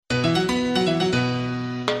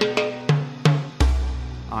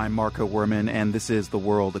I'm Marco Werman, and this is The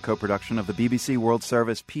World, a co-production of the BBC World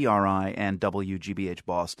Service, PRI, and WGBH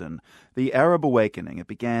Boston. The Arab awakening, it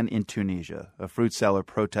began in Tunisia. A fruit seller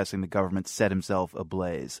protesting the government set himself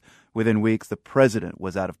ablaze. Within weeks, the president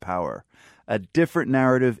was out of power. A different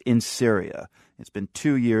narrative in Syria. It's been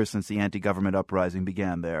 2 years since the anti-government uprising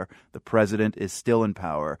began there. The president is still in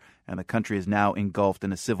power, and the country is now engulfed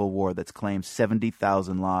in a civil war that's claimed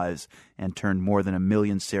 70,000 lives and turned more than 1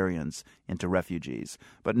 million Syrians into refugees.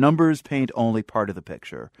 But numbers paint only part of the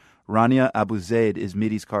picture. Rania Abouzeid is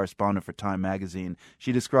Middle East Correspondent for Time magazine.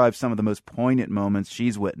 She describes some of the most poignant moments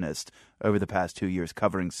she's witnessed over the past 2 years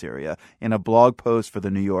covering Syria in a blog post for The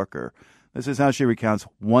New Yorker. This is how she recounts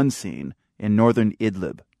one scene in northern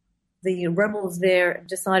Idlib. The rebels there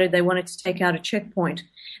decided they wanted to take out a checkpoint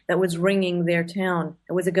that was ringing their town.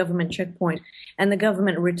 It was a government checkpoint, and the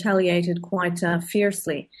government retaliated quite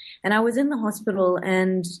fiercely. And I was in the hospital,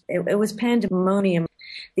 and it was pandemonium.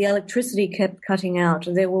 The electricity kept cutting out.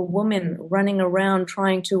 There were women running around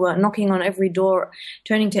trying to, knocking on every door,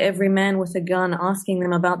 turning to every man with a gun, asking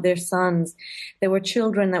them about their sons. There were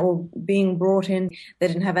children that were being brought in. They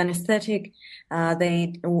didn't have anesthetic.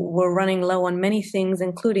 They were running low on many things,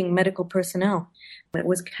 including medical personnel. It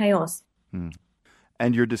was chaos.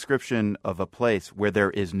 And your description of a place where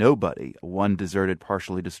there is nobody, one deserted,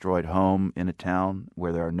 partially destroyed home in a town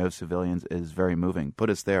where there are no civilians, is very moving. Put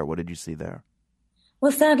us there. What did you see there?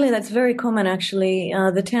 Well, sadly, that's very common, actually.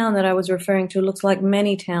 The town that I was referring to looks like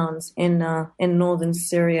many towns in northern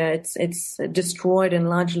Syria. It's destroyed and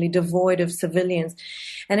largely devoid of civilians.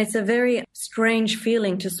 And it's a very strange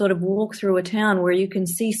feeling to sort of walk through a town where you can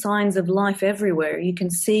see signs of life everywhere. You can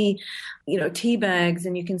see, tea bags,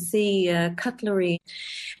 and you can see cutlery.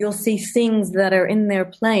 You'll see things that are in their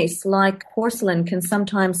place, like porcelain can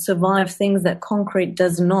sometimes survive things that concrete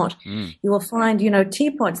does not. You will find,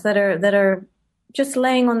 teapots that are just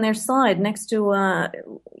laying on their side next to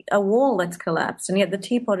a wall that's collapsed, and yet the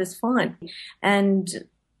teapot is fine. And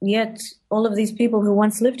yet all of these people who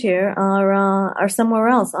once lived here are somewhere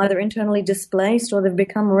else, either internally displaced or they've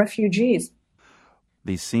become refugees.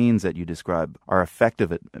 These scenes that you describe are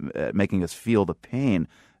effective at making us feel the pain.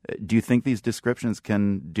 Do you think these descriptions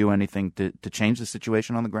can do anything to change the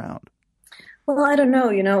situation on the ground? Well, I don't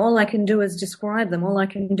know. All I can do is describe them. All I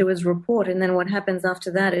can do is report. And then what happens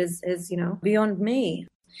after that is beyond me.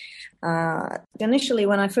 Initially,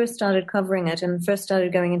 when I first started covering it and first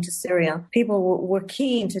started going into Syria, people were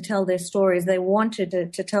keen to tell their stories. They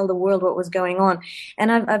wanted to tell the world what was going on.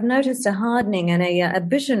 And I've noticed a hardening and a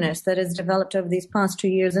bitterness that has developed over these past 2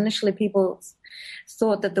 years. Initially, people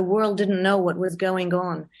thought that the world didn't know what was going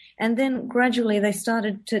on. And then gradually they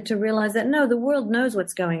started to realize that, no, the world knows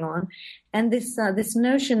what's going on. And this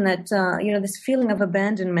notion that, this feeling of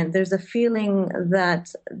abandonment, there's a feeling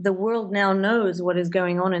that the world now knows what is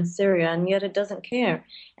going on in Syria, and yet it doesn't care.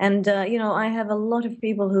 And, I have a lot of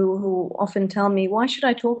people who often tell me, why should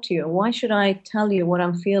I talk to you? Why should I tell you what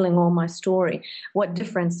I'm feeling or my story? What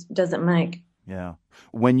difference does it make? Yeah.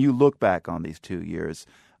 When you look back on these 2 years,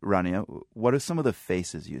 Rania, what are some of the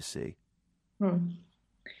faces you see?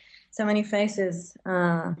 So many faces.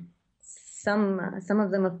 Some of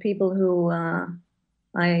them of people who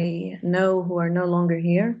I know who are no longer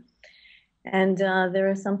here. And there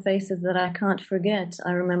are some faces that I can't forget.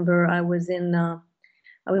 I remember I was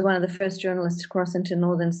one of the first journalists to cross into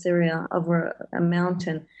northern Syria over a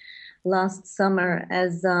mountain last summer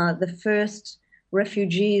as the first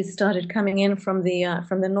refugees started coming in from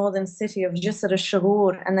the northern city of Jisr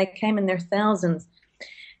al-Shughur, and they came in their thousands.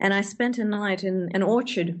 And I spent a night in an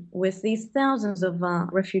orchard with these thousands of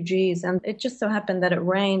refugees. And it just so happened that it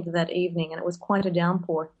rained that evening, and it was quite a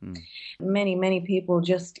downpour. Many, many people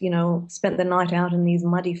just, spent the night out in these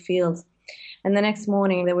muddy fields. And the next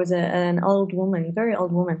morning there was an old woman, very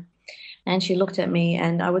old woman. And she looked at me,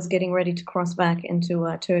 and I was getting ready to cross back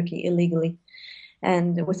into Turkey illegally.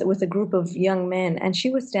 And with a group of young men. And she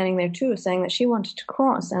was standing there too, saying that she wanted to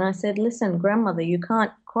cross. And I said, listen, grandmother, you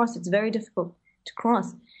can't cross. It's very difficult to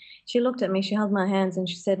cross. She looked at me, she held my hands, and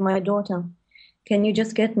she said, my daughter, can you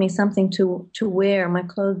just get me something to wear? My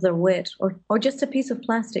clothes are wet. Or just a piece of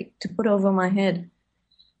plastic to put over my head.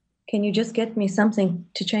 Can you just get me something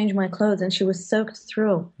to change my clothes? And she was soaked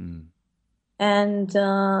through. And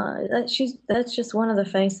that's just one of the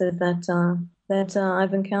faces that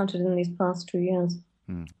I've encountered in these past 2 years.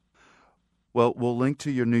 Well, we'll link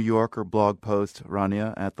to your New Yorker blog post,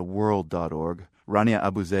 Rania, at theworld.org. Rania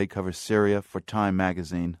Abouzeid covers Syria for Time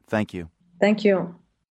magazine. Thank you. Thank you.